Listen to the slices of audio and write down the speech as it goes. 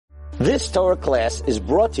This Torah class is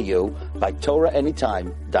brought to you by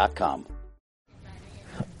TorahAnytime.com.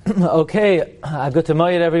 Okay, good to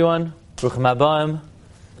meet everyone. Bruchim Habayim.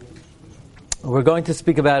 We're going to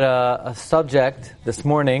speak about a subject this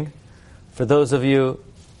morning for those of you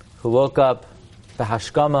who woke up the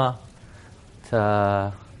Hashkama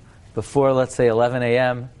before, let's say, 11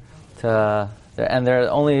 a.m. And there are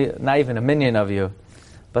only not even a million of you,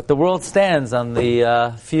 but the world stands on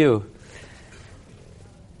the few.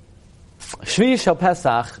 Shvi Shel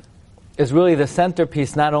Pesach is really the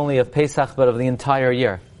centerpiece not only of Pesach but of the entire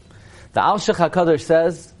year. The Al Shech HaKadosh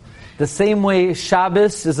says, the same way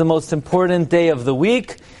Shabbos is the most important day of the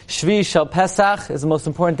week, Shvi Shel Pesach is the most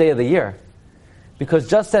important day of the year. Because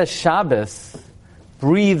just as Shabbos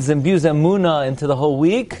breathes, imbues Emunah into the whole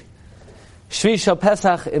week, Shvi Shel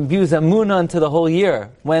Pesach imbues Emunah into the whole year.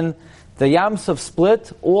 When the Yam Suf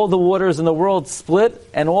split, all the waters in the world split,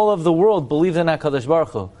 and all of the world believes in HaKadosh Baruch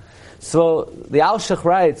Hu. So the Al Shech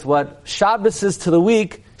writes, what Shabbos is to the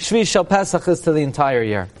week, Shvi Shel Pesach is to the entire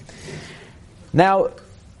year. Now,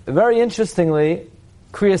 very interestingly,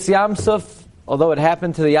 Kriyas Yam Suf, although it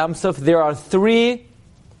happened to the Yam Suf, there are three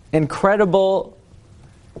incredible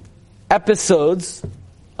episodes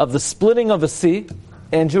of the splitting of a sea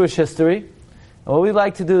in Jewish history. And what we'd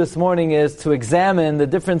like to do this morning is to examine the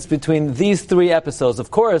difference between these three episodes. Of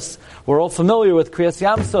course, we're all familiar with Kriyas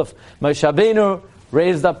Yam Suf. Moshe Rabbeinu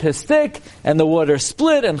raised up his stick, and the water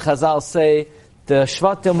split, and Chazal say the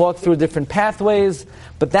Shvatim walked through different pathways,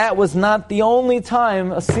 but that was not the only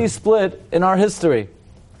time a sea split in our history.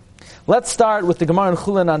 Let's start with the Gemara in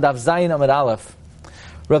Chulin on Daf Zayin Amud Aleph.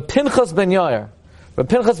 Reb Pinchas ben Yair. Reb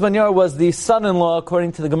Pinchas ben Yair was the son-in-law,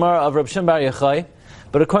 according to the Gemara, of Reb Shimon bar Yochai,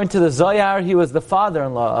 but according to the Zohar, he was the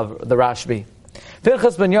father-in-law of the Rashbi.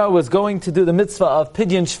 Pinchas ben Yair was going to do the mitzvah of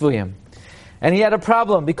Pidyon Shvuyim, and he had a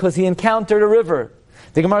problem because he encountered a river.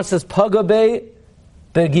 The Gemara says, Pagabe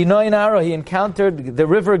beGinoi Naro, he encountered the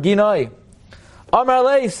river Ginoi. Amar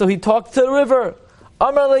lei, so he talked to the river.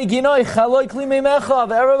 Amar lei Ginoi, Chaloi Kli Meimecha,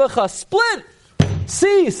 V'erevecha, split!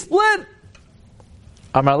 Sea, split!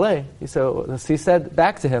 Amar lei, so the sea said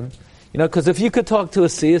back to him, because if you could talk to a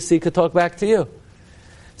sea could talk back to you.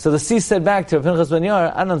 So the sea said back to Pinchas ben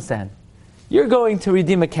Yair, I don't understand. You're going to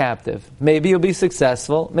redeem a captive. Maybe you'll be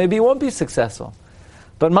successful, maybe you won't be successful.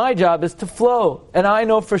 But my job is to flow, and I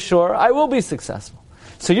know for sure I will be successful.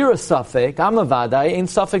 So you're a Safek, I'm a Vadai, ain't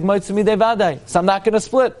Safek Moitzu Midei Vadai, so I'm not going to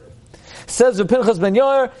split. Says the Pinchas ben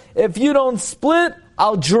Yair, if you don't split,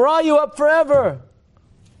 I'll dry you up forever.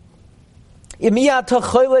 So he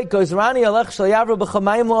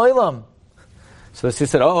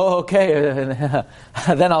said, oh, okay,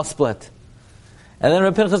 then I'll split. And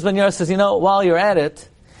then Pinchas ben Yair says, while you're at it,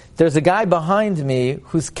 there's a guy behind me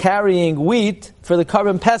who's carrying wheat for the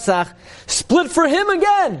Karban Pesach. Split for him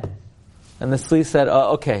again! And the Sli said,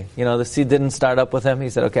 okay. The sea didn't start up with him. He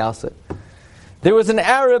said, okay, I'll split. There was an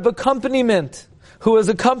Arab accompaniment who was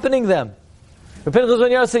accompanying them. Pinchas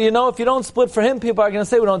ben Yair said, if you don't split for him, people are going to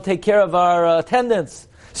say we don't take care of our attendants.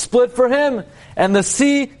 Split for him. And the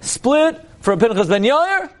sea split for Pinchas ben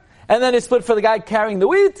Yair, and then it split for the guy carrying the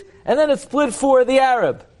wheat, and then it split for the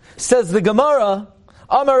Arab. Says the Gemara,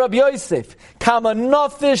 Amar Rabbi Yosef, Kama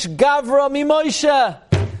Nafish Gavra Mi Moshe.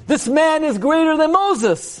 This man is greater than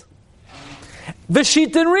Moses.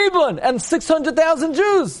 Vishitin Ribun, and 600,000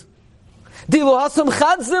 Jews. Dilu Hasam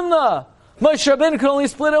Chad Zimna. Moshe Rabbeinu could only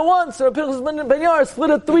split it once, or Pinchas ben Yair split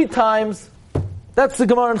it 3 times. That's the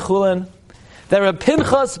Gemara in Chulin. That Reb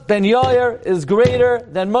Pinchas ben Yair is greater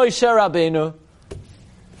than Moshe Rabbeinu.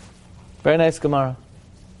 Very nice Gemara.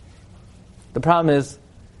 The problem is,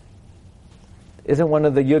 isn't one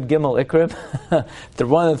of the Yud Gimel Ikrim?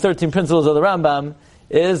 One of the 13 principles of the Rambam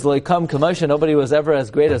is Loikam Kamoshe. Nobody was ever as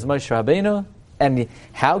great as Moshe Rabbeinu. And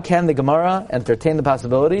how can the Gemara entertain the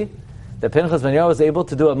possibility that Pinchas ben Yair was able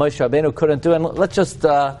to do what Moshe Rabbeinu couldn't do? And let's just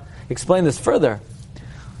explain this further.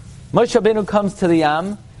 Moshe Rabbeinu comes to the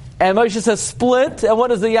Yam, and Moshe says, split, and what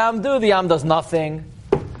does the Yam do? The Yam does nothing.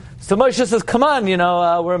 So Moshe says, come on,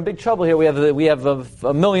 we're in big trouble here. We have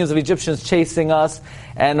millions of Egyptians chasing us,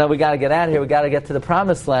 and we got to get out of here. We got to get to the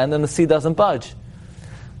promised land, and the sea doesn't budge.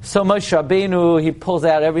 So Moshe Rabbeinu, he pulls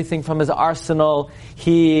out everything from his arsenal.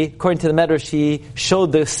 According to the Medrash, he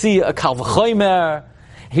showed the sea a Kal V'chomer.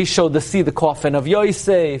 He showed the sea the coffin of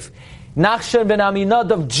Yosef. Nachshon ben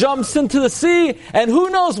Aminadav jumps into the sea, and who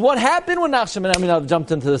knows what happened when Nachshon ben Aminadav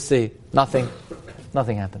jumped into the sea? Nothing.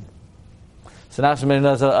 Nothing happened. So Nachshon ben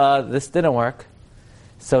Aminadav, this didn't work.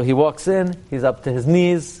 So he walks in, he's up to his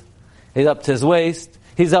knees, he's up to his waist,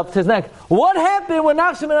 he's up to his neck. What happened when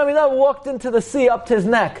Nachshon ben Aminadav walked into the sea up to his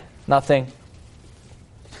neck? Nothing.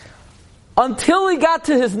 until he got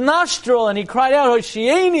to his nostril and he cried out,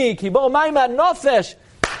 Hoshieni, Kibo Maimad Nofesh.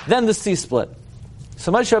 Then the sea split.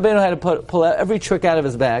 So Moshe Rabbeinu had to pull out every trick out of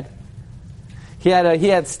his bag. He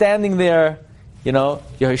had standing there,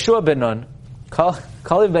 Yehoshua ben Nun,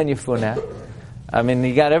 Kalev ben Yefuna. I mean,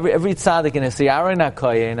 he got every tzaddik in his Aaron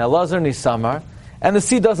HaKoyen, Elazar Nisamar, and the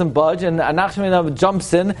sea doesn't budge, and Nachman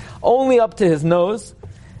jumps in only up to his nose.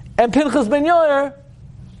 And Pinchas ben Yair,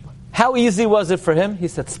 how easy was it for him? He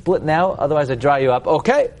said, split now, otherwise I dry you up.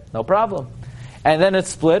 Okay, no problem. And then it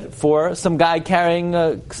split for some guy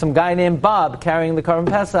named Bob carrying the Karban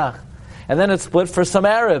Pesach. And then it split for some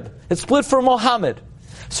Arab. It split for Mohammed.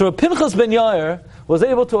 So Pinchas ben Yair was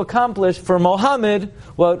able to accomplish for Mohammed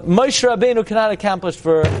what Moshe Rabbeinu cannot accomplish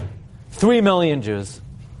for 3 million Jews.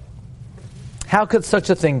 How could such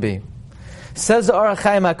a thing be? Says the Orach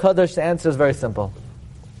Chaim HaKadosh, the answer is very simple.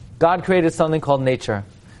 God created something called nature.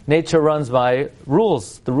 Nature runs by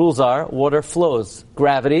rules. The rules are water flows.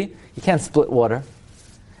 Gravity, you can't split water.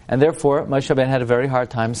 And therefore, Moshe Rabbeinu had a very hard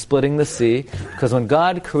time splitting the sea, because when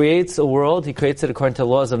God creates a world, He creates it according to the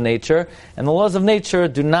laws of nature, and the laws of nature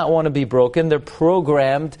do not want to be broken. They're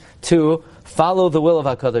programmed to follow the will of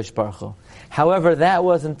HaKadosh Baruch Hu. However, that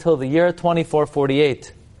was until the year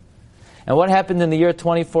 2448. And what happened in the year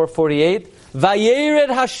 2448? Vayered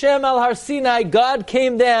Hashem al Har Sinai, God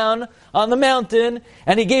came down on the mountain,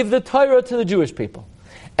 and He gave the Torah to the Jewish people.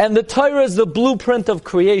 And the Torah is the blueprint of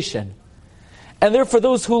creation. And therefore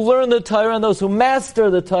those who learn the Torah and those who master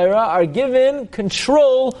the Torah are given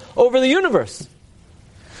control over the universe.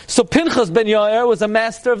 So Pinchas ben Yair was a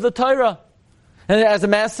master of the Torah. And as a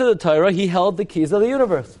master of the Torah, he held the keys of the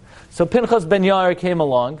universe. So Pinchas ben Yair came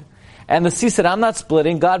along, and the sea said, I'm not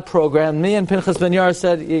splitting, God programmed me. And Pinchas ben Yair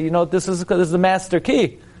said, this is the master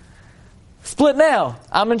key. Split now,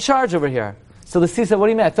 I'm in charge over here. So the sea said, what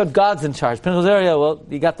do you mean? I thought God's in charge. Pinchas ben Yair, well,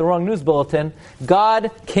 you got the wrong news bulletin. God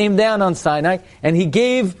came down on Sinai, and He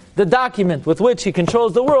gave the document with which He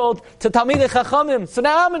controls the world to Talmidei Chachamim. So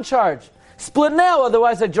now I'm in charge. Split now,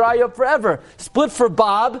 otherwise I dry you up forever. Split for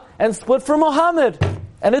Bob, and split for Muhammad.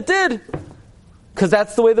 And it did. Because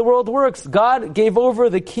that's the way the world works. God gave over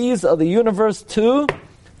the keys of the universe to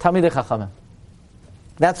Talmidei Chachamim.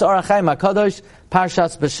 That's Orach Chaim HaKadosh,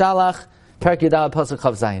 Parshas B'Shalach, Perek Yudal, Pasuk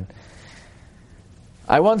Chav Zayin.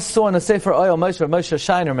 I once saw in a Sefer Oil Moshe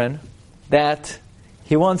Shinerman that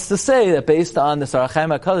he wants to say that based on this Orach Chaim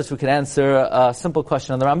HaKadosh we can answer a simple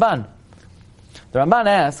question on the Ramban. The Ramban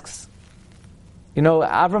asks,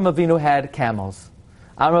 Avram Avinu had camels.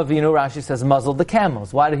 Avram Avinu, Rashi says, muzzled the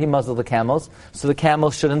camels. Why did he muzzle the camels? So the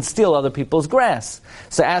camels shouldn't steal other people's grass.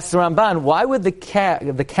 So ask the Ramban, why would the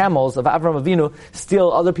camels of Avram Avinu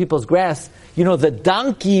steal other people's grass? The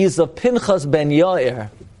donkeys of Pinchas ben Yair,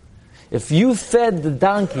 if you fed the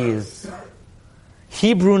donkeys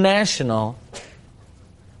Hebrew National,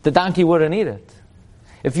 the donkey wouldn't eat it.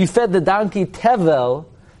 If you fed the donkey Tevel,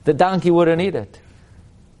 the donkey wouldn't eat it.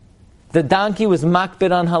 The donkey was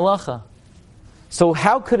makbid on halacha. So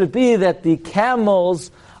how could it be that the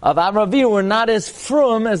camels of Avram Avinu were not as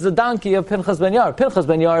frum as the donkey of Pinchas ben Yair? Pinchas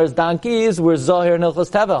ben Yair's donkeys were Zohir and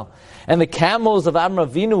Hilchos Tevel. And the camels of Avram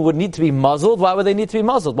Avinu would need to be muzzled. Why would they need to be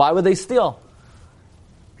muzzled? Why would they steal?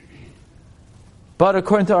 But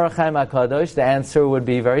according to Orach Chaim HaKadosh, the answer would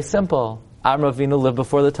be very simple. Avram Avinu lived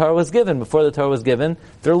before the Torah was given. Before the Torah was given,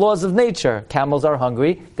 there are laws of nature. Camels are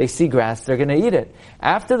hungry, they see grass, they're going to eat it.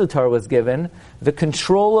 After the Torah was given, the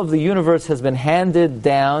control of the universe has been handed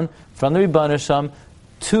down from the Rebbeinu Shem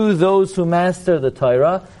to those who master the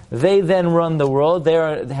Torah. They then run the world, they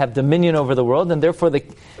have dominion over the world, and therefore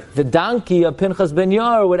the donkey of Pinchas ben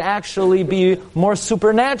Yair would actually be more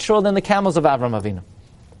supernatural than the camels of Avram Avinu.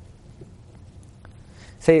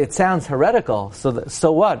 Say, it sounds heretical,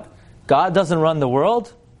 so what? God doesn't run the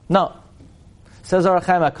world? No. Says Orach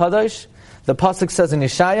Chaim HaKadosh, the pasuk says in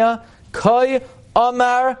Yeshaya, Koi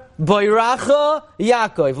Amar Boiracha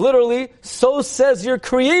Yaakov. Literally, so says your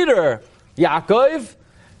creator, Yaakov.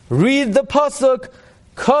 Read the pasuk,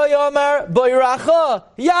 Koi Amar Boiracha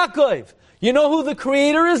Yaakov. You know who the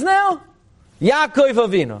creator is now? Yaakov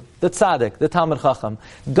Avinu, the tzaddik, the Talmid Chacham.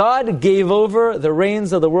 God gave over the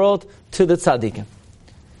reins of the world to the tzaddikim.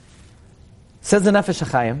 Says the Nefesh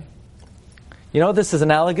HaChaim, what this is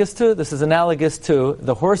analogous to? This is analogous to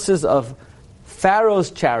the horses of Pharaoh's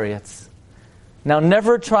chariots. Now,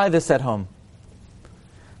 never try this at home.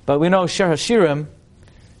 But we know Shir HaShirim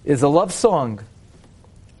is a love song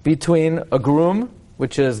between a groom,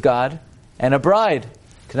 which is God, and a bride,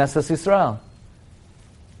 Knesset Yisrael.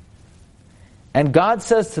 And God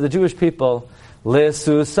says to the Jewish people,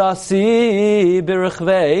 Lesusasi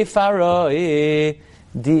birchvei Faroi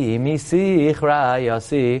di misich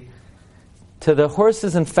rayasi to the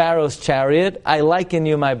horses in Pharaoh's chariot, I liken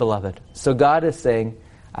you, my beloved. So God is saying,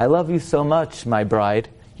 I love you so much, my bride.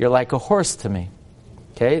 You're like a horse to me.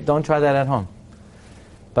 Okay? Don't try that at home.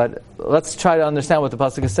 But let's try to understand what the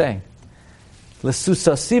pasuk is saying.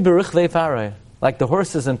 Like the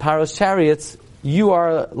horses in Pharaoh's chariots, you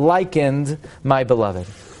are likened, my beloved.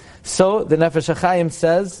 So the Nefesh HaChaim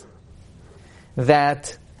says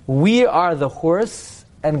that we are the horse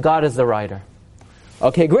and God is the rider.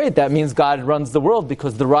 Okay, great. That means God runs the world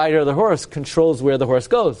because the rider of the horse controls where the horse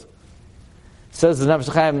goes. Says the Nefesh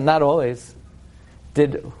HaChaim, not always.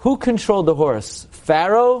 Who controlled the horse?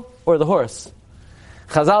 Pharaoh or the horse?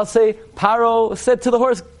 Chazal say, Paro said to the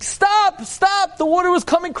horse, stop, stop, the water was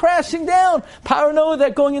coming crashing down. Paro knew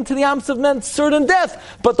that going into the Yam Suf meant certain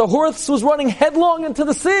death, but the horse was running headlong into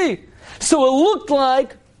the sea. So it looked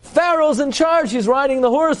like Pharaoh's in charge, he's riding the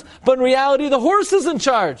horse, but in reality the horse is in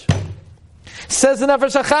charge. Says the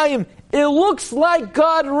Nefesh HaChaim, it looks like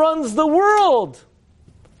God runs the world,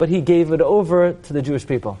 but He gave it over to the Jewish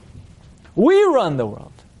people. We run the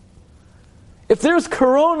world. If there's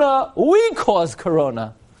corona, we cause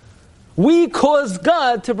corona. We caused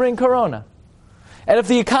God to bring corona. And if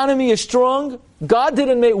the economy is strong, God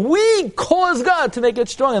didn't make, we caused God to make it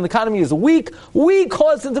strong. And the economy is weak, we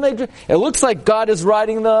caused it to make it. It looks like God is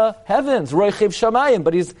riding the heavens, Roichev Shamayim,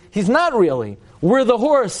 but He's not really. We're the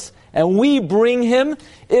horse. And we bring Him,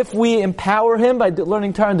 if we empower Him by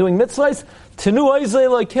learning Torah and doing mitzvahs, Tenu Oizei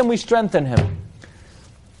like Him, we strengthen Him.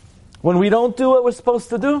 When we don't do what we're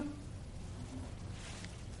supposed to do,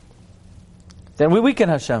 then we weaken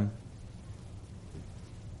Hashem.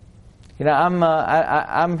 You know,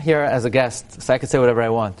 I'm here as a guest, so I can say whatever I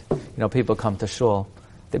want. You know, people come to shul,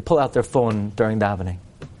 they pull out their phone during davening.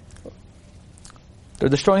 They're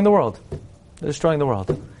destroying the world. They're destroying the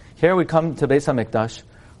world. Here we come to Beis HaMikdash,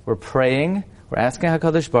 we're praying, we're asking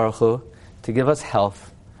HaKadosh Baruch Hu to give us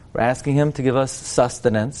health, we're asking Him to give us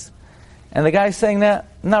sustenance, and the guy's saying that,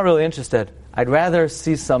 I'm not really interested. I'd rather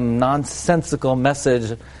see some nonsensical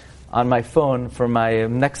message on my phone for my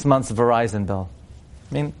next month's Verizon bill.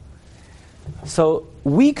 I mean, so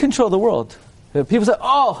we control the world. People say,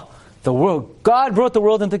 oh, the world, God brought the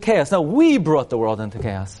world into chaos. No, we brought the world into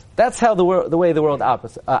chaos. That's how the way the world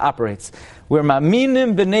operates. We're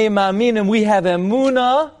ma'aminim b'nei ma'aminim. We have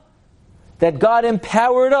emunah that God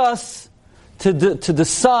empowered us to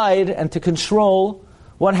decide and to control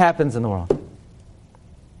what happens in the world.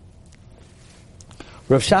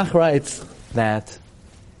 Rav Shach writes that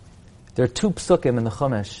there are two psukim in the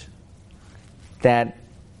Chumash that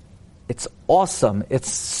it's awesome,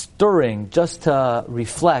 it's stirring, just to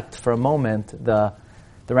reflect for a moment the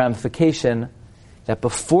ramification that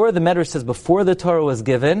before the Medrash says, before the Torah was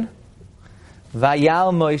given,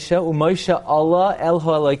 Vayal Moshe u'Moshe Allah El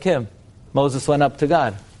Ha'Elokim. Moses went up to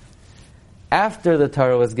God. After the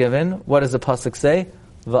Torah was given, what does the pasuk say?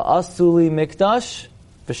 Va'asuli mikdash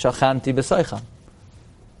v'shachanti b'soicham.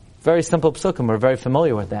 Very simple psukim, we're very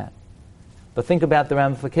familiar with that. But think about the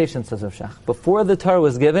ramifications, says Rav Shach. Before the Torah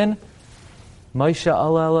was given, Moshe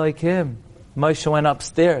Allah Elokim. Moshe went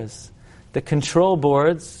upstairs. The control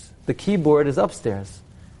boards, the keyboard is upstairs.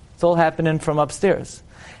 It's all happening from upstairs.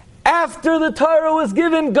 After the Torah was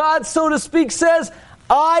given, God, so to speak, says,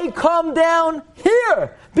 I come down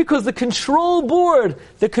here. Because the control board,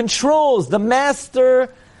 the controls, the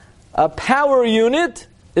master power unit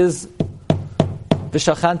is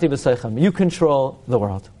V'shachanti b'soichem. You control the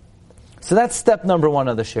world. So that's step number one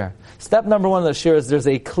of the shir. Step number one of the shir is there's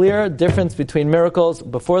a clear difference between miracles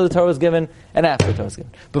before the Torah was given and after the Torah was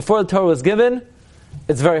given. Before the Torah was given,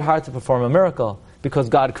 it's very hard to perform a miracle because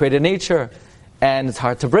God created nature and it's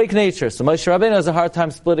hard to break nature. So Moshe Rabbeinu has a hard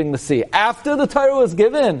time splitting the sea. After the Torah was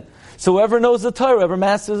given, so whoever knows the Torah, whoever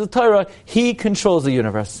masters the Torah, he controls the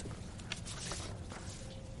universe.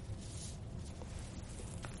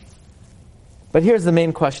 But here's the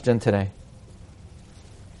main question today.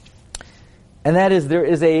 And that is, there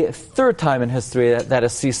is a third time in history that a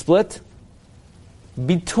sea split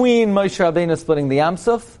between Moshe Rabbeinu splitting the Yam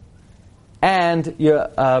Suf and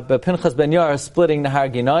Pinchas ben Yair splitting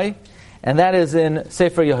Nahar Ginoi, and that is in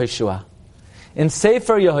Sefer Yehoshua. In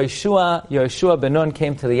Sefer Yehoshua, Yehoshua ben Nun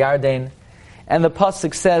came to the Yarden, and the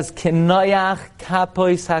pasuk says, "Kinoyach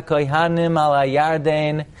kapois hakohanim al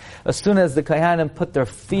Yarden." As soon as the kohanim put their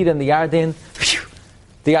feet in the Yarden,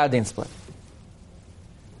 the Yarden split.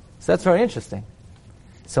 So that's very interesting.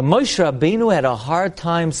 So Moshe Rabbeinu had a hard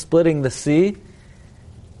time splitting the sea,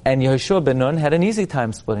 and Yehoshua ben Nun had an easy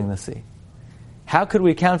time splitting the sea. How could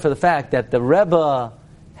we account for the fact that the Rebbe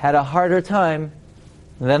had a harder time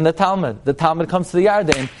And then the Talmud comes to the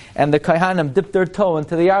Yarden, and the Kohanim dip their toe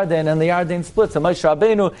into the Yarden, and the Yarden splits. And Moshe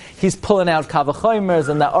Rabbeinu, he's pulling out Kavachomers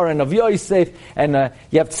and the Oren of Yosef, and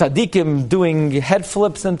you have tzaddikim doing head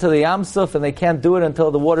flips into the Yam Suf, and they can't do it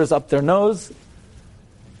until the water's up their nose.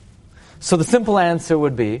 So the simple answer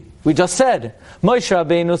would be, we just said, Moshe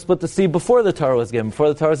Rabbeinu split the sea before the Torah was given. Before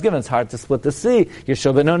the Torah was given, it's hard to split the sea.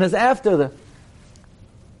 Yeshua ben Nun is after the...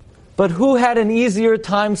 But who had an easier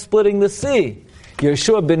time splitting the sea?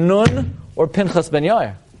 Yeshua ben Nun or Pinchas ben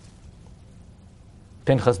Yair?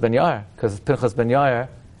 Pinchas ben Yair, because Pinchas ben Yair,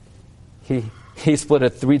 he split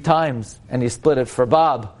it 3 times, and he split it for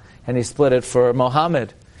Bob, and he split it for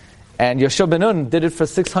Mohammed. And Yeshua ben Nun did it for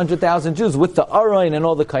 600,000 Jews with the Aron and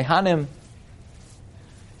all the Kohanim.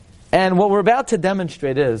 And what we're about to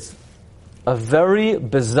demonstrate is a very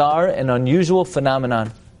bizarre and unusual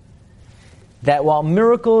phenomenon. That while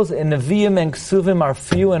miracles in Nevi'im and Ksuvim are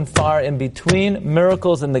few and far in between,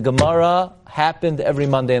 miracles in the Gemara happened every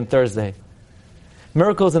Monday and Thursday.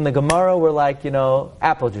 Miracles in the Gemara were like,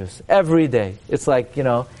 apple juice, every day. It's like,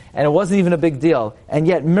 and it wasn't even a big deal. And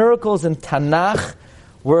yet miracles in Tanakh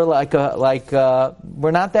were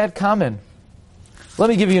were not that common. Let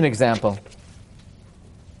me give you an example.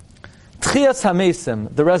 Tchias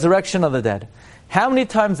HaMesim, the resurrection of the dead. How many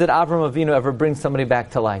times did Avram Avinu ever bring somebody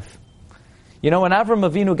back to life? When Avram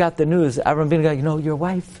Avinu got the news, Avram Avinu got, your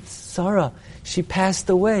wife, Sarah, she passed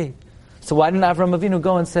away. So why didn't Avram Avinu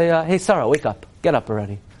go and say, hey, Sarah, wake up. Get up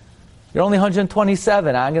already. You're only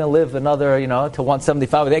 127. I'm going to live another, to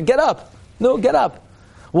 175. Get up. No, get up.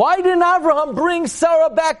 Why didn't Avraham bring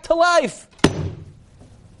Sarah back to life?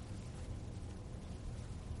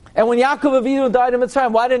 And when Yaakov Avinu died in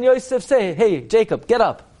Mitzrayim, why didn't Yosef say, hey, Jacob, get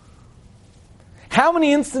up? How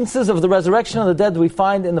many instances of the resurrection of the dead do we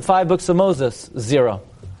find in the 5 books of Moses? 0.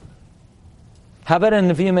 How about in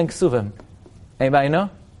Nevi'im and Ksuvim? Anybody know?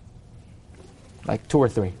 Like 2 or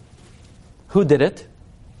 3. Who did it?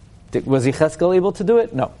 Was Yechezkel able to do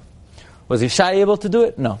it? No. Was Yeshai able to do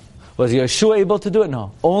it? No. Was Yeshua able to do it?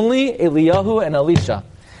 No. Only Eliyahu and Elisha.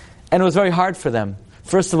 And it was very hard for them.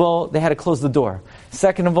 First of all, they had to close the door.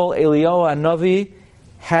 Second of all, Eliyahu and Navi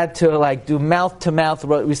had to do mouth-to-mouth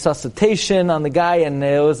resuscitation on the guy, and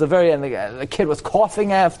it was and the kid was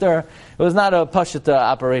coughing after. It was not a pashut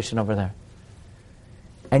operation over there.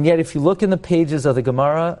 And yet, if you look in the pages of the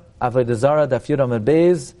Gemara, Avodah Zarah, Daf Yud Amud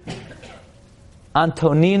Beis,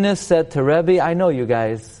 Antoninus said to Rebbe, I know you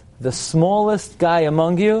guys, the smallest guy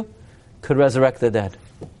among you could resurrect the dead.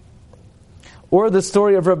 Or the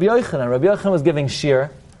story of Rabbi Yochanan. Rabbi Yochanan was giving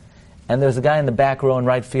shir, and there's a guy in the back row in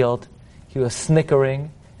right field. He was snickering,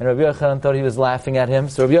 and Rabbi Yochanan thought he was laughing at him.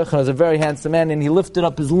 So Rabbi Yochanan was a very handsome man, and he lifted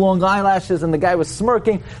up his long eyelashes, and the guy was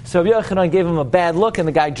smirking. So Rabbi Yochanan gave him a bad look, and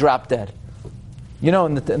the guy dropped dead.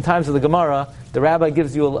 In times of the Gemara, the rabbi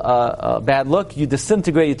gives you a bad look, you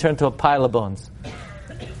disintegrate, you turn to a pile of bones.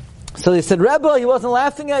 So they said, Rebbe, he wasn't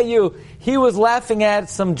laughing at you. He was laughing at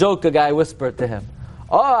some joke a guy whispered to him.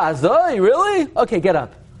 Oh, Azoi, really? Okay, get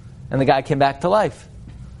up. And the guy came back to life.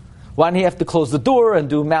 Why didn't he have to close the door and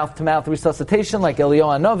do mouth-to-mouth resuscitation like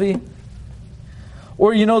Eliyahu Navi?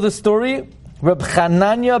 Or the story? Reb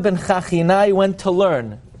Chananya ben Chachinai went to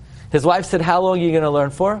learn. His wife said, how long are you going to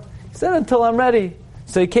learn for? He said, until I'm ready.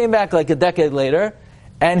 So he came back like a decade later,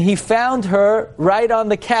 and he found her right on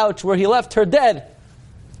the couch where he left her dead.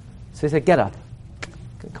 So he said, get up.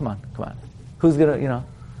 Come on. Who's going to,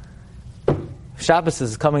 Shabbos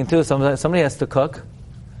is coming too, somebody has to cook.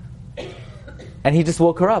 And he just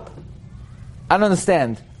woke her up. I don't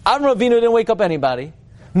understand. Avram Avinu didn't wake up anybody.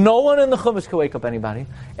 No one in the Chumash could wake up anybody.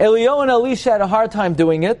 Eliyahu and Elisha had a hard time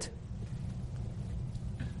doing it.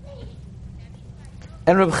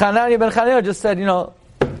 And Reb Chananya ben Chananya just said,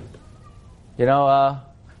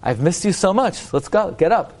 I've missed you so much. Let's go.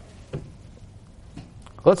 Get up.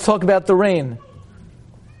 Let's talk about the rain.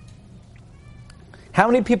 How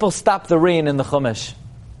many people stopped the rain in the Chumash?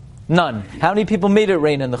 None. How many people made it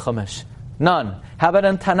rain in the Chumash? None. How about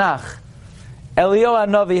in Tanakh? Eliyahu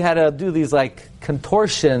Navi had to do these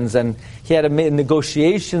contortions, and he had to make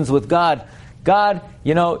negotiations with God. God,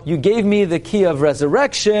 you gave me the key of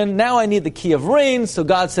resurrection. Now I need the key of rain. So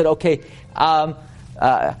God said, okay,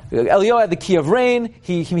 Eliyahu had the key of rain.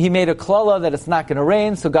 He made a klala that it's not going to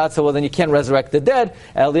rain. So God said, well, then you can't resurrect the dead.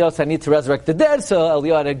 Eliyahu said, I need to resurrect the dead. So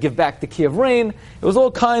Eliyahu had to give back the key of rain. It was all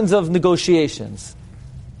kinds of negotiations.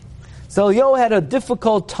 So Eliyahu had a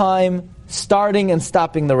difficult time starting and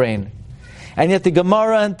stopping the rain. And yet the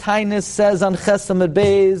Gemara in Tainus says on Ches Amud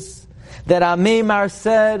Beis that Amemar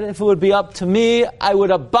said, if it would be up to me, I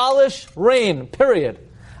would abolish rain, period.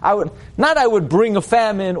 I would bring a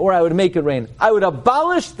famine or I would make it rain. I would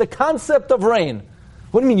abolish the concept of rain.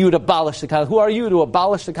 What do you mean you would abolish the concept? Who are you to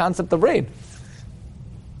abolish the concept of rain?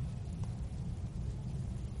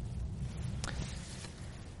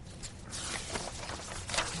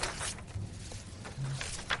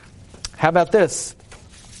 How about this?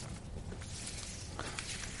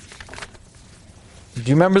 Do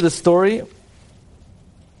you remember the story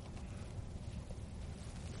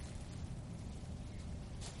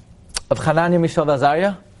of Hananiah, Mishael, and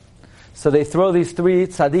Azariah? So they throw these three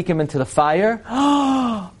tzaddikim into the fire.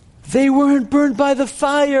 They weren't burned by the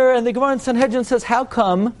fire. And the Gemara in Sanhedrin says, how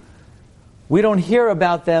come we don't hear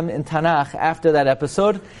about them in Tanakh after that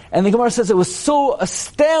episode? And the Gemara says it was so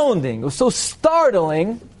astounding, it was so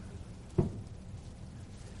startling,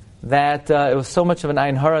 that it was so much of an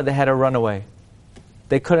ayin hara, they had to run away.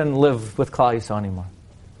 They couldn't live with Klal Yisrael anymore.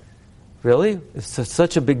 Really? It's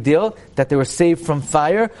such a big deal that they were saved from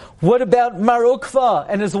fire. What about Mar Ukva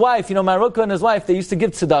and his wife? You know, Mar Ukva and his wife, they used to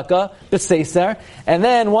give tzedakah, b'seiser. And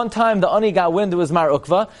then one time the Ani got wind it was Mar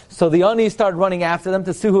Ukva. So the Ani started running after them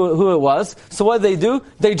to see who it was. So what did they do?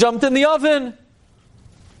 They jumped in the oven.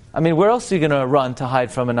 I mean, where else are you going to run to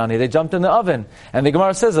hide from an Ani? They jumped in the oven. And the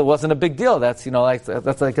Gemara says it wasn't a big deal. That's,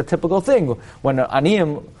 that's like a typical thing. When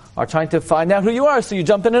Aniyim are trying to find out who you are, so you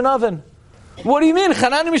jump in an oven. What do you mean?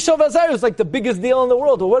 Hananiah, Mishael, and Azariah was like the biggest deal in the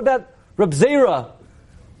world. Well, what about Reb Zera?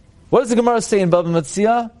 What does the Gemara say in Bava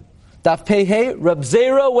Metzia? Daf Pei Hey, Reb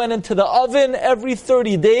Zera went into the oven every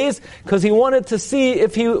 30 days because he wanted to see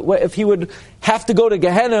if he would have to go to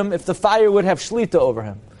Gehenna, if the fire would have shlita over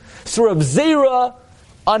him. So Reb Zera,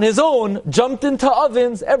 on his own, jumped into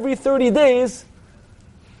ovens every 30 days,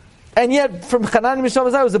 and yet from Hananiah, Mishael, and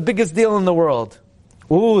Azariah was the biggest deal in the world.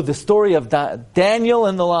 Ooh, the story of Daniel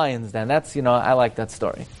and the lions, then. That's, I like that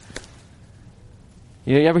story.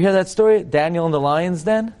 You ever hear that story? Daniel and the lions,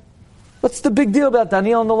 then? What's the big deal about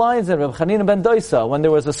Daniel and the lions, then? Reb Chanina ben Doisa, when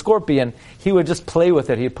there was a scorpion, he would just play with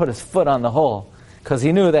it. He'd put his foot on the hole, because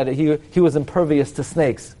he knew that he was impervious to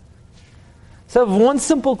snakes. So I have one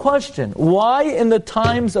simple question. Why in the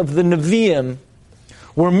times of the Nevi'im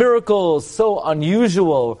were miracles so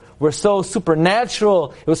unusual, were so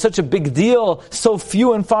supernatural, it was such a big deal, so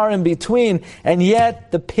few and far in between, and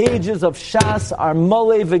yet the pages of Shas are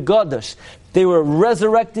Molei v'Godash. They were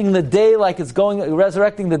resurrecting the dead like it's going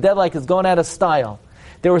out of style.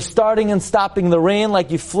 They were starting and stopping the rain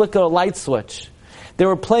like you flick a light switch. They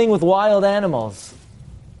were playing with wild animals.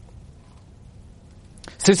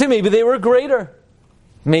 So you say maybe they were greater.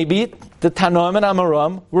 Maybe the Tanoim and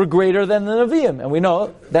Amoram were greater than the Nevi'im. And we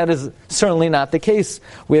know that is certainly not the case.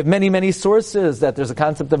 We have many, many sources that there's a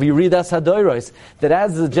concept of Yeridas HaDoros, that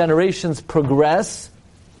as the generations progress,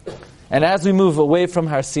 and as we move away from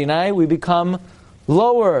Har Sinai, we become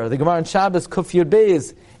lower. The Gemara in Shabbos, Kuf Yud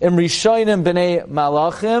Beis, Im Rishonim b'nei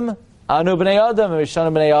Malachim, Anu b'nei Adam, Im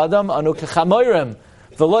Rishonim b'nei Adam, Anu kechamoyrim,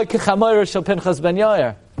 V'loi kechamoyr shel Pinchas ben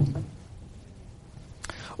Yair.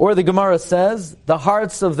 Or the Gemara says, the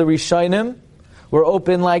hearts of the Rishonim were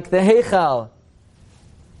open like the Heichal.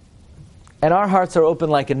 And our hearts are open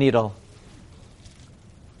like a needle.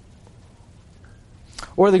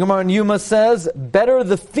 Or the Gemara in Yuma says, better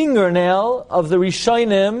the fingernail of the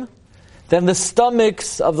Rishonim than the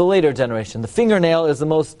stomachs of the later generation. The fingernail is the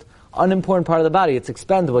most unimportant part of the body. It's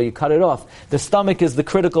expendable. You cut it off. The stomach is the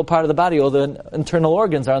critical part of the body. All the internal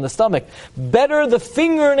organs are in the stomach. Better the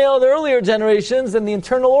fingernail of the earlier generations than the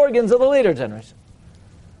internal organs of the later generation.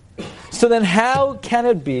 So then how can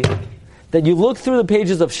it be that you look through the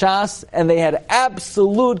pages of Shas and they had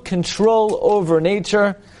absolute control over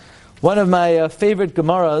nature? One of my favorite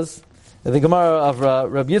Gemaras, the Gemara of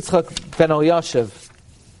Rabbi Yitzchak ben Elyashiv.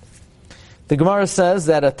 The Gemara says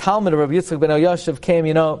that a Talmud of Rabbi Yitzchak ben Elyashiv came,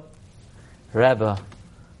 Rebbe,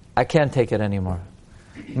 I can't take it anymore.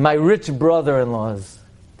 My rich brother-in-laws,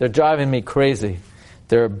 they're driving me crazy.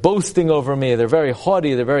 They're boasting over me. They're very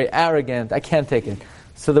haughty. They're very arrogant. I can't take it.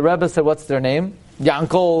 So the Rebbe said, what's their name?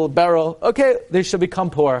 Yankel, Beryl. Okay, they should become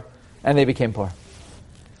poor. And they became poor.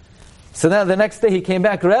 So now the next day he came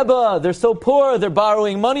back, Rebbe, they're so poor. They're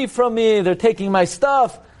borrowing money from me. They're taking my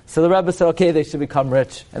stuff. So the Rebbe said, okay, they should become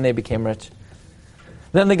rich. And they became rich.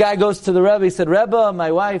 Then the guy goes to the Rebbe. He said, Rebbe,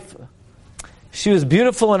 my wife, she was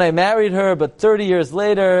beautiful when I married her, but 30 years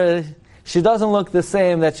later, she doesn't look the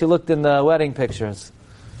same that she looked in the wedding pictures.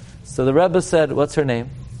 So the Rebbe said, what's her name?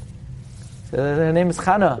 Her name is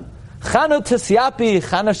Chana. Chana Tisyapi.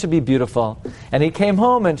 Chana should be beautiful. And he came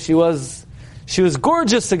home and she was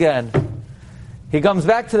gorgeous again. He comes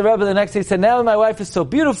back to the Rebbe the next day. He said, now my wife is so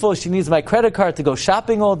beautiful, she needs my credit card to go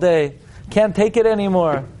shopping all day. Can't take it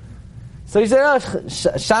anymore. So he said,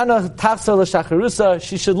 Shana Tachsa l'Shacharusa,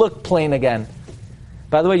 she should look plain again.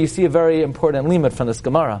 By the way, you see a very important limud from this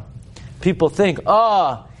Gemara. people think,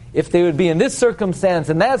 if they would be in this circumstance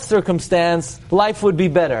and that circumstance, life would be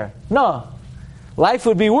better. No, life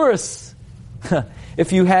would be worse.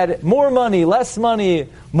 If you had more money, less money,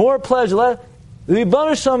 more pleasure, the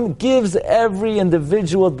Rebbeinu Shalom gives every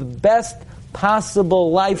individual the best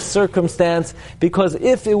possible life circumstance, because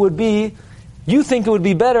if it would be, you think it would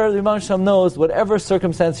be better, the Rebbeinu Shalom knows whatever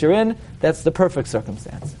circumstance you're in, that's the perfect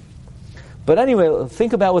circumstance. But anyway,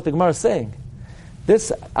 think about what the Gemara is saying.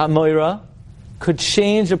 This Amoira could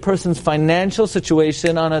change a person's financial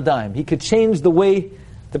situation on a dime. He could change the way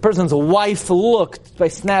the person's wife looked by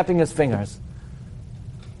snapping his fingers.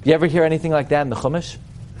 You ever hear anything like that in the Chumash?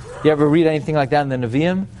 You ever read anything like that in the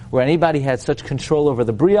Nevi'im, where anybody had such control over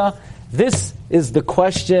the Bria? This is the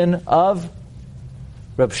question of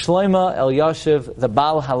Reb Shlomo Elyashiv, the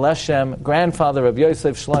Baal HaLeshem, grandfather of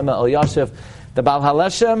Yosef Shlomo Elyashiv. The Baal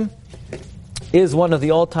HaLeshem is one of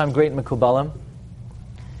the all-time great Mekubalim.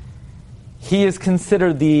 He is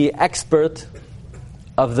considered the expert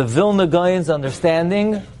of the Vilna Gaon's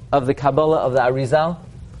understanding of the Kabbalah of the Arizal.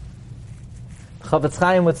 Chafetz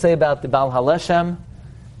Chaim would say about the Baal HaLeshem,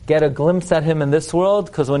 get a glimpse at him in this world,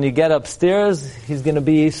 because when you get upstairs, he's going to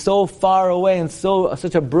be so far away and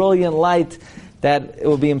such a brilliant light that it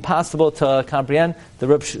will be impossible to comprehend. The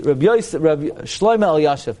Reb Shlomo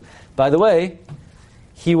Elyashiv, by the way,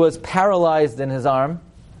 he was paralyzed in his arm,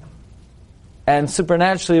 and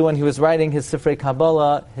supernaturally, when he was writing his Sifrei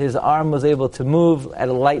Kabbalah, his arm was able to move at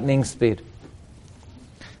a lightning speed.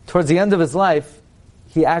 Towards the end of his life,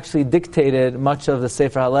 he actually dictated much of the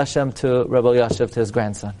Sefer HaLeshem to Reb Elyashiv, to his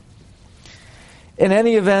grandson. In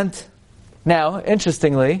any event, now,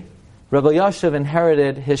 interestingly, Reb Elyashiv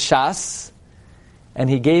inherited his Shas, and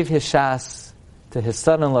he gave his Shas to his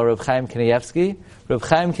son-in-law, Reb Chaim Kanievsky. Reb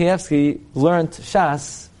Chaim Kanievsky learned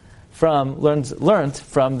from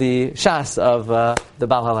the Shas of the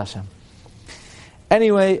Baal HaLeshem.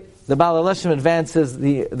 Anyway, the Baal HaLeshem advances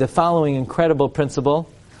the following incredible principle,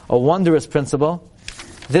 a wondrous principle.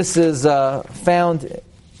 This is found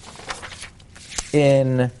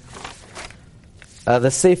in the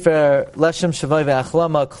Sefer Leshem Shavai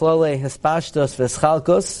Ve'achlama Klolei Hispashtos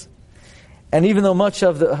V'Eschalkos. And even though much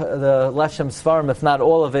of the Leshem Sfarim, if not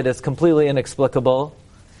all of it, is completely inexplicable,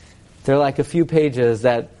 there are like a few pages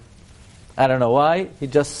that, I don't know why, he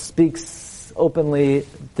just speaks openly,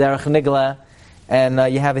 Derech Nigla,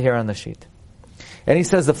 and you have it here on the sheet. And he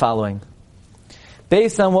says the following,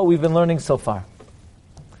 based on what we've been learning so far,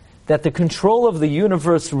 that the control of the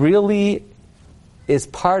universe really is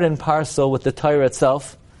part and parcel with the Torah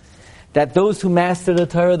itself, that those who master the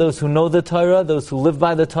Torah, those who know the Torah, those who live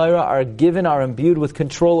by the Torah are imbued with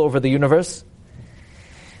control over the universe.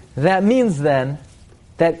 That means then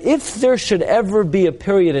that if there should ever be a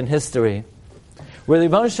period in history where the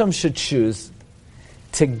Rebbeinu Shalom should choose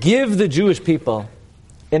to give the Jewish people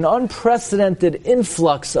an unprecedented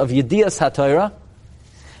influx of Yedias HaTorah,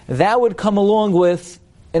 that would come along with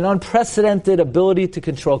an unprecedented ability to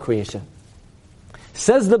control creation.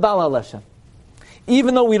 Says the Baal HaLeshem,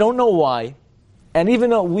 even though we don't know why, and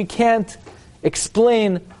even though we can't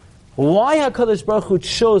explain why HaKadosh Baruch Hu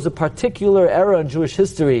chose a particular era in Jewish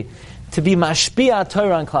history to be mashpia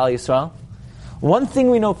Torah on Klal Yisrael, one thing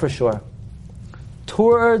we know for sure,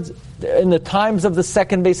 in the times of the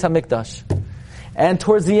second Beis HaMikdash, and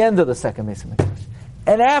towards the end of the second Beis HaMikdash,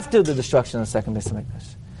 and after the destruction of the second Beis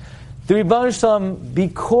HaMikdash, the Rebbeinu Shalom,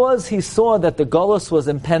 because he saw that the Golus was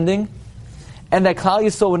impending, and that Klal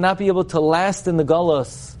Yisrael would not be able to last in the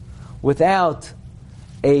Golus without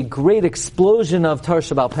a great explosion of Torah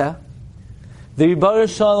Sheba'al Peh, the Rebbeinu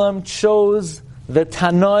Shalom chose the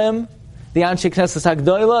Tanoim, the Anshe Knesset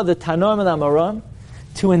HaGdoila, the Tanoim and Amoram,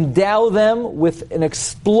 to endow them with an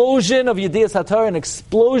explosion of Yedias HaTorah, an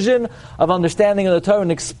explosion of understanding of the Torah,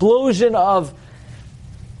 an explosion of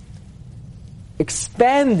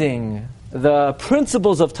expanding the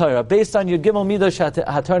principles of Torah based on Yud Gimel Midosh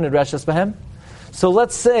HaTorah Nidreshes Behem. So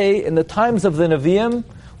let's say in the times of the Nevi'im,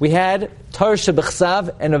 we had Torah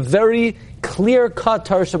Shebechsav and a very clear-cut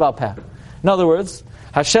Torah Sheba'al Peh. In other words,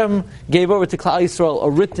 Hashem gave over to Klal Yisrael a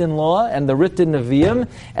written law and the written Nevi'im,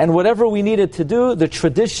 and whatever we needed to do, the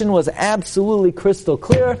tradition was absolutely crystal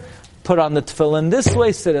clear. Put on the tefillin this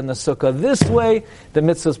way, sit in the sukkah this way, the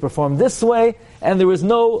mitzvahs performed this way, and there was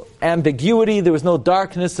no ambiguity, there was no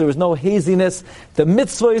darkness, there was no haziness. The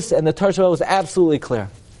mitzvahs and the Torah Sheba'al was absolutely clear.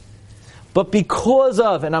 But because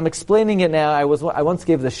of, and I'm explaining it now, I once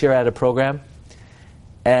gave the shir at a program,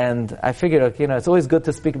 and I figured, it's always good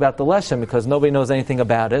to speak about the Leshem because nobody knows anything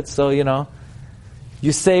about it. So,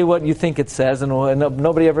 you say what you think it says, and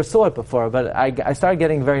nobody ever saw it before. But I started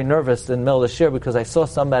getting very nervous in the middle of the shir because I saw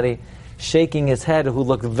somebody shaking his head, who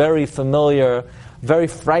looked very familiar, very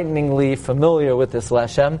frighteningly familiar with this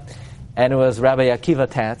Leshem, and it was Rabbi Akiva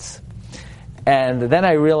Tatz. And then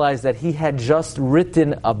I realized that he had just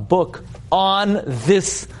written a book on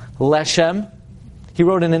this Leshem. He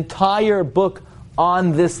wrote an entire book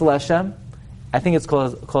on this Leshem. I think it's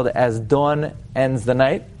called As Dawn Ends the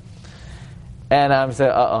Night. And I'm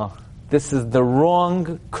saying, this is the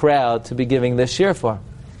wrong crowd to be giving this shir for.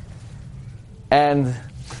 And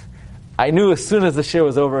I knew as soon as the shir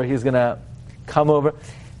was over, he was going to come over.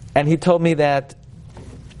 And he told me that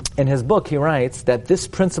in his book, he writes that this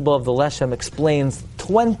principle of the Leshem explains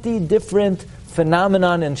 20 different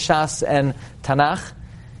phenomenon in Shas and Tanakh.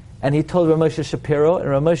 And he told Ramosha Shapiro, and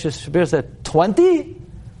Ramosha Shapiro said, 20?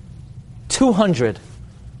 200.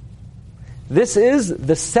 This is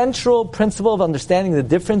the central principle of understanding the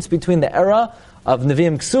difference between the era of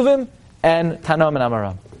Nevi'im Ksuvim and Tanam and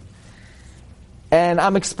Amaram. And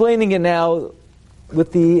I'm explaining it now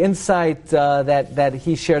with the insight that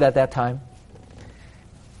he shared at that time.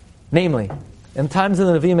 Namely, in times of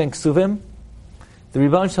the Nevi'im and Ksuvim, the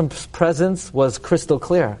Rebbeinu Shem's presence was crystal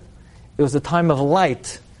clear. It was a time of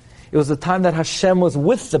light. It was a time that Hashem was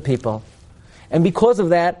with the people. And because of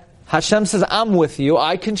that, Hashem says, I'm with you,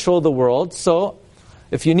 I control the world, so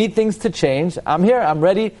if you need things to change, I'm here, I'm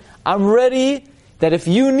ready that if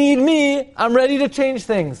you need me, I'm ready to change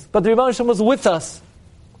things. But the Rebbeinu Shem was with us.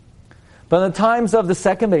 But in the times of the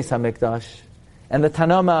second Beis HaMikdash and the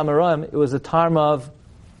Tanam HaAmarim, it was a time of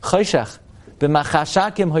Choshech.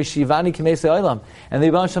 B'machashakim hoshivani k'meisei olam. And the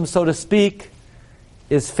Rebbeinu Shem, so to speak,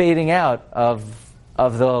 is fading out of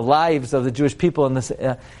the lives of the Jewish people in this,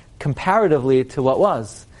 comparatively to what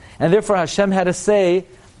was. And therefore Hashem had to say,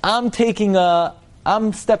 I'm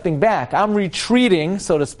stepping back, I'm retreating,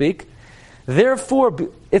 so to speak. Therefore,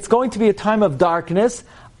 it's going to be a time of darkness.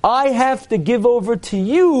 I have to give over to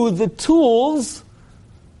you the tools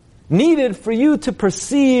needed for you to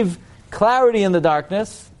perceive clarity in the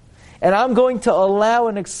darkness. And I'm going to allow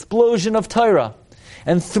an explosion of Torah.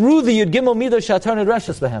 And through the Yud Gimel Midah Shatar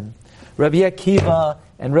Nidreshes Behem, Rabbi Akiva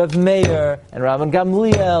and Rav Meir and Rabban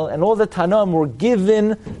Gamliel and all the Tanaim were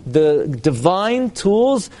given the divine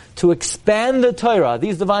tools to expand the Torah.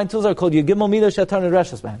 These divine tools are called Yud Gimel Midah Shatar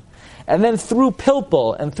Nidreshes Behem. And then through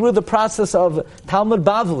Pilpul and through the process of Talmud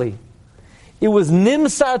Bavli, it was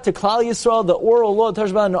Nimsar to Klal Yisrael, the oral law of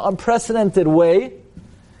Torah, in an unprecedented way,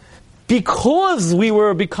 because we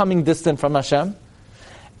were becoming distant from Hashem.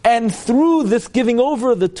 And through this giving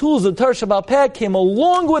over the tools of Torah Shabbat Peh came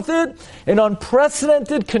along with it an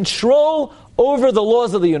unprecedented control over the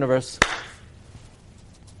laws of the universe.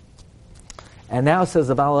 And now, says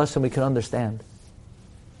the Baal Hashem, we can understand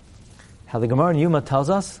how the Gemara in Yuma tells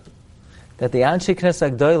us that the Anshe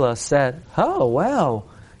Knesset Agdola said, oh wow,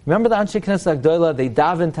 remember the Anshe Knesset Agdola, they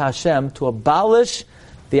davened to Hashem to abolish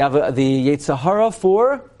the Yetzer Hara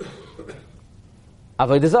for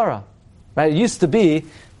Avodah Zarah. Right? It used to be,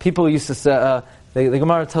 people used to say, the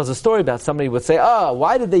Gemara tells a story about somebody would say,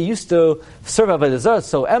 why did they used to serve Avodah Zarah? It's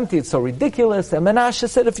so empty, it's so ridiculous. And Menashe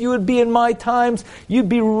said, if you would be in my times, you'd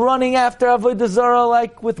be running after Avodah Zarah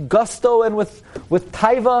like with gusto and with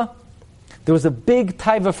taiva. There was a big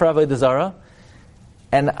taiva for Avodah Zarah.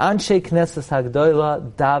 And Anshe Knesset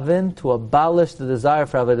Hagdola daven to abolish the desire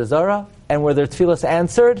for Avodah Zarah. And were their tefillas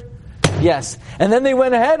answered? Yes. And then they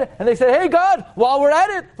went ahead and they said, hey God, while we're at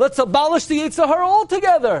it, let's abolish the Yetzer Hara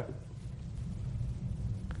altogether.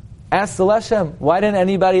 Ask the Leshem, why didn't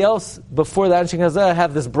anybody else before the Anshe Knesset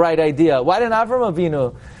have this bright idea? Why didn't Avram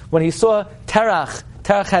Avinu, when he saw Terach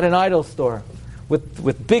had an idol store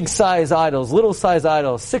with big size idols, little size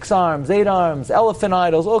idols, 6 arms, 8 arms, elephant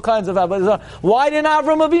idols, all kinds of Avodah Zarah. Why didn't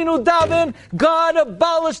Avram Avinu daven, God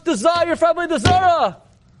abolish desire for Avodah Zarah?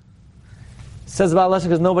 Says Baal Hashem,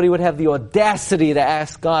 because nobody would have the audacity to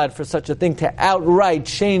ask God for such a thing, to outright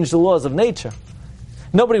change the laws of nature.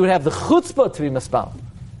 Nobody would have the chutzpah to be mispal.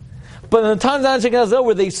 But in the times of Anshe Knesset,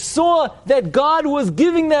 where they saw that God was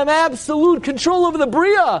giving them absolute control over the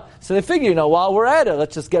Bria, so they figured, while we're at it,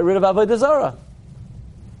 let's just get rid of Avodah Zarah.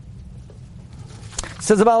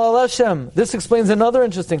 Says Baal Hashem, this explains another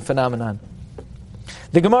interesting phenomenon.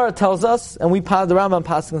 The Gemara tells us, and the Rambam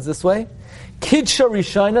passes this way, Kidsha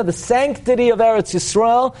Rishayna, the sanctity of Eretz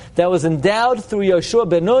Yisrael that was endowed through Yoshua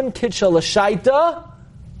ben Nun, Kidsha L'Shaita,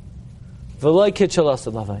 V'loi Kidsha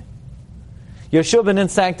L'Asad. Yoshua ben Nun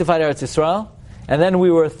sanctified Eretz Yisrael, and then we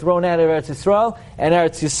were thrown out of Eretz Yisrael, and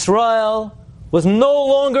Eretz Yisrael was no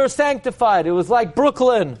longer sanctified. It was like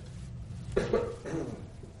Brooklyn.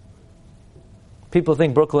 People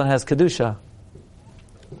think Brooklyn has Kedusha.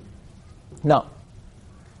 No.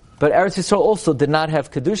 But Eretz Yisrael also did not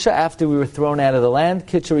have Kedusha after we were thrown out of the land.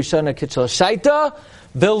 Kitchel Rishona, Kitchel Shaita.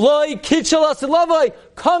 Veloi Kitchel Asilavai.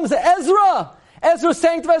 Comes Ezra. Ezra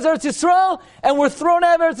sanctifies Eretz Yisrael, and we're thrown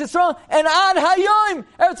out of Eretz Yisrael. And Ad Hayom,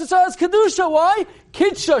 Eretz Yisrael has Kedusha. Why?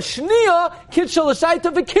 Kitchel Shnia, Kitchel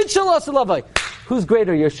Shaita, Kitchel Asilavai. Who's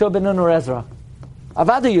greater, Yeshua ben Nun or Ezra?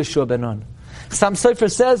 Avada Yeshua ben Nun. Sam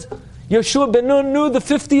Sofer says, Yeshua ben Nun knew the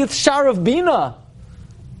 50th Shar of Bina.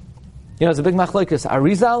 You know, it's a big machlokes.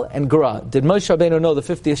 Arizal and Gra. Did Moshe Rabbeinu know the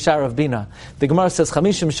 50th Shar of Bina? The Gemara says,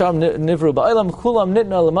 Chamishim Shar Nivru Ba'olam, Kulam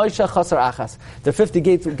Nitna LeMoshe Chasar Achas. There are 50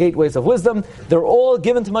 gateways of wisdom. They're all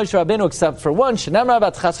given to Moshe Rabbeinu except for one, Shenemra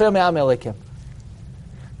Bat Chasar Me'am Elikim.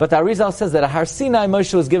 But the Arizal says that at Har Sinai,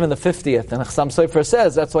 Moshe was given the 50th. And Chassam Sofer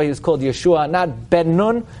says that's why he was called Yeshua, not Ben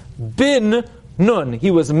Nun, Bin Nun.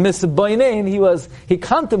 He was misboinain, he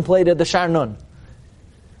contemplated the Shar Nun.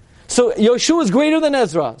 So Yeshua is greater than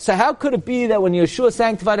Ezra. So how could it be that when Yeshua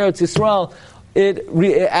sanctified Eretz Yisrael,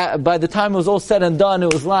 by the time it was all said and done,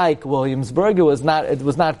 it was like Williamsburg, it was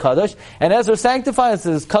not Kaddish, and Ezra sanctifies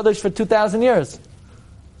it as Kaddish for 2,000 years?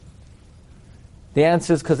 The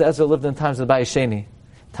answer is because Ezra lived in times of the Bayis Sheni.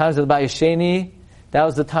 Times of the Bayis Sheni, that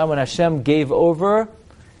was the time when Hashem gave over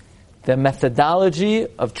the methodology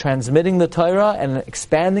of transmitting the Torah and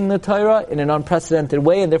expanding the Torah in an unprecedented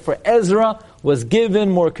way, and therefore Ezra was given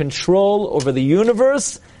more control over the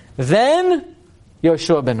universe than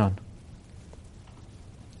Yoshua ben Nun.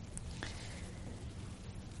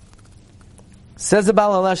 Says the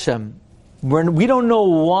Baal HaLeshem, we don't know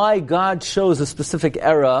why God chose a specific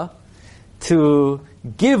era to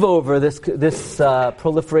give over this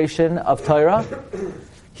proliferation of Torah.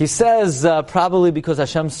 He says probably because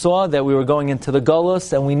Hashem saw that we were going into the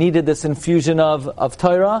Golus and we needed this infusion of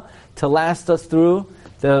Torah to last us through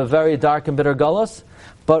the very dark and bitter Golus.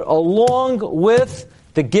 But along with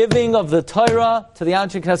the giving of the Torah to the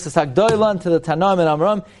Anshe Knesset HaGdolah and to the Tanaim and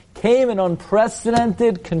Amram came an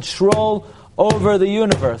unprecedented control over the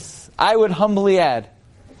universe. I would humbly add,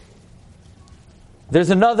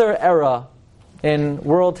 there's another era in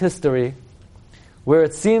world history where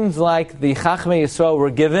it seems like the Chachmei Yisrael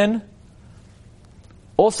were given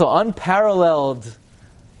also unparalleled,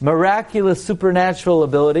 miraculous, supernatural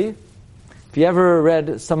ability. If you ever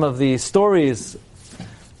read some of the stories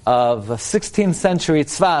of 16th century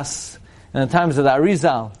Tzfas in the times of the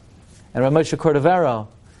Arizal and Rav Moshe Cordovero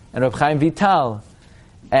and Rav Chaim Vital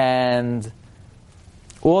and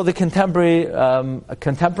all the contemporaries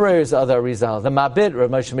of the Arizal, the Mabit,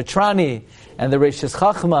 Rav Moshe Mitrani, and the Reishis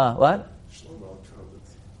Chachma, what?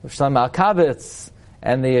 Shlomo Alkabetz,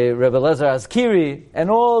 and the Rebbe Lezer Azkiri, and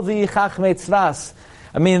all the Chachmei Tzvas.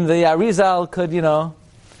 I mean, the Arizal could,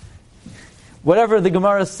 whatever the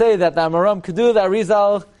Gemaras say that the Amoram could do, the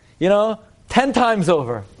Arizal, 10 times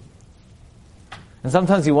over. And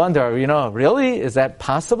sometimes you wonder, really? Is that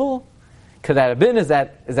possible? Could that have been? Is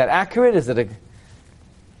that accurate?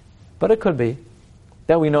 But it could be.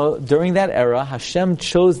 That we know during that era, Hashem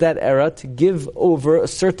chose that era to give over a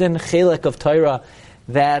certain chelek of Torah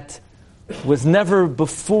that was never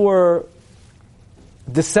before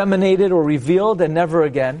disseminated or revealed, and never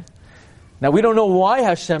again. Now we don't know why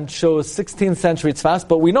Hashem chose 16th century Tzfas,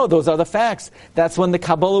 but we know those are the facts. That's when the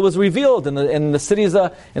Kabbalah was revealed in the cities,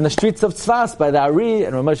 in the streets of Tzfas by the Ari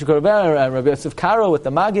and Rav Moshe Cordovero and Rabbi Yosef Karo with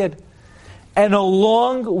the Magid. And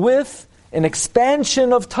along with an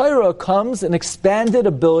expansion of Torah comes an expanded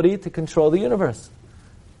ability to control the universe.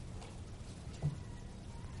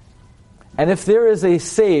 And if there is a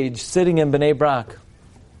sage sitting in Bnei Brak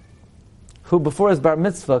who before his bar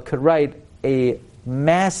mitzvah could write a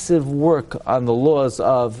massive work on the laws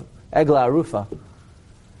of Egla Arufa,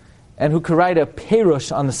 and who could write a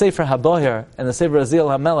perush on the Sefer HaBoher and the Sefer Azil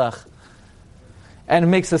HaMelech, and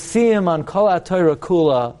makes a siyum on Kol HaTorah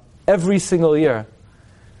Kula every single year,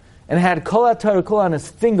 and had Kol HaTorah Kula on his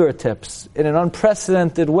fingertips in an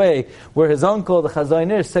unprecedented way, where his uncle, the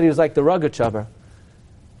Chazon Ish, said he was like the Rogatchover,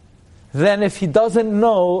 then if he doesn't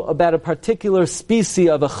know about a particular species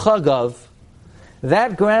of a chagav,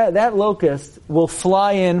 that locust will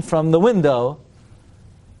fly in from the window.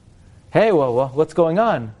 Hey, well, what's going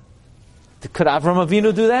on? Could Avram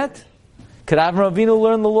Avinu do that? Could Avram Avinu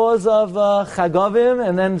learn the laws of chagavim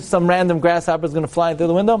and then some random grasshopper is going to fly in through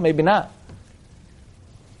the window? Maybe not.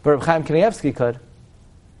 But Reb Chaim Kanievsky could.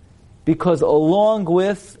 Because along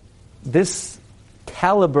with this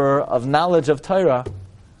caliber of knowledge of Torah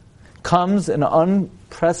comes an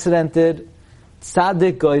unprecedented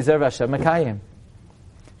tzaddik goyzer v'Hashem mekayim.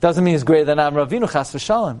 Doesn't mean he's greater than Avram Avinu, chas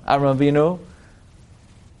v'shalom. Avram Avinu,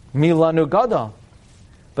 milanu gadol.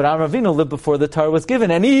 But Avram Avinu lived before the Torah was given.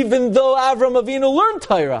 And even though Avram Avinu learned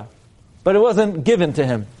Torah, but it wasn't given to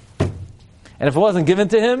him. And if it wasn't given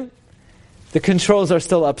to him, the controls are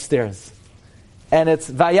still upstairs. And it's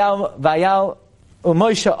Vayal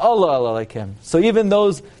U'Moshe Allah like him. So even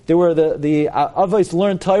those, there were the Avos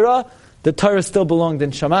learned Torah, the Torah still belonged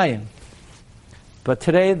in Shamayim. But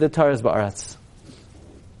today, the Torah is Ba'aretz.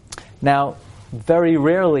 Now, very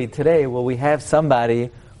rarely today will we have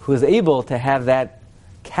somebody who is able to have that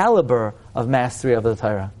caliber of mastery of the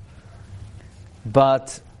Torah.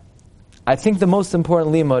 But I think the most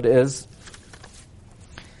important limud is,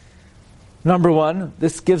 number one,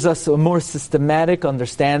 this gives us a more systematic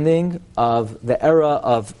understanding of the era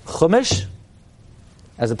of Chumash,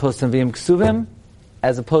 as opposed to Nevi'im Ksuvim,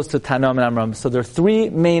 as opposed to Tanam and Amram. So there are three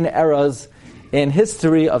main eras in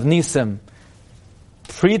history of Nisim.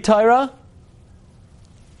 Pre-Torah,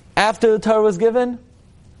 after the Torah was given,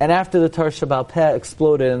 and after the Torah Sheba'al Peh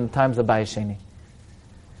exploded in the times of Bayis Sheni.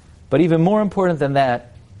 But even more important than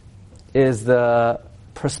that is the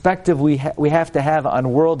perspective we have to have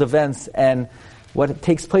on world events and what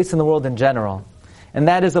takes place in the world in general. And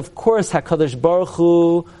that is, of course, HaKadosh Baruch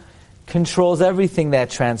Hu controls everything that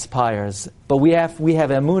transpires. But we have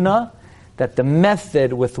emunah that the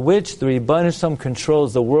method with which the Rebbeinu Shalom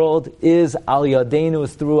controls the world is al yadeinu,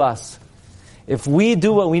 is through us. If we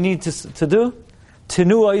do what we need to do,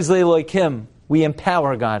 Tenu Oizlei Loikim, we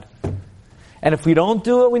empower God. And if we don't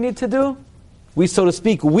do what we need to do, we, so to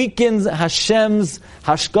speak, weakens Hashem's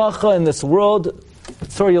hashgacha in this world.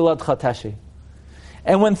 Tzor Yilad Chatashi.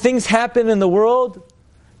 And when things happen in the world,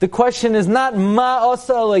 the question is not Ma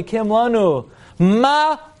Asa Elokim Lanu,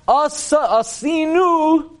 Ma Asa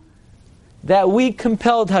Asinu, that we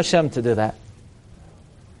compelled Hashem to do that.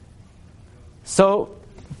 So,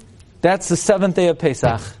 that's the seventh day of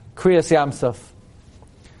Pesach, Kriyas Yamsuf.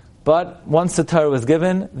 But once the Torah was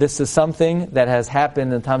given, this is something that has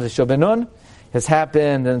happened in times of Shua ben Nun, has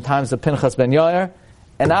happened in times of Pinchas ben Yair,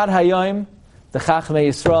 and Ad Hayom, the Chachmei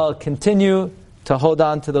Yisrael continue to hold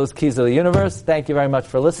on to those keys of the universe. Thank you very much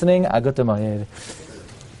for listening. Agutu Moed.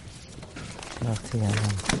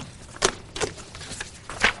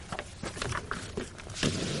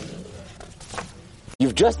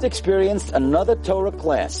 You've just experienced another Torah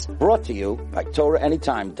class brought to you by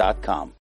TorahAnytime.com.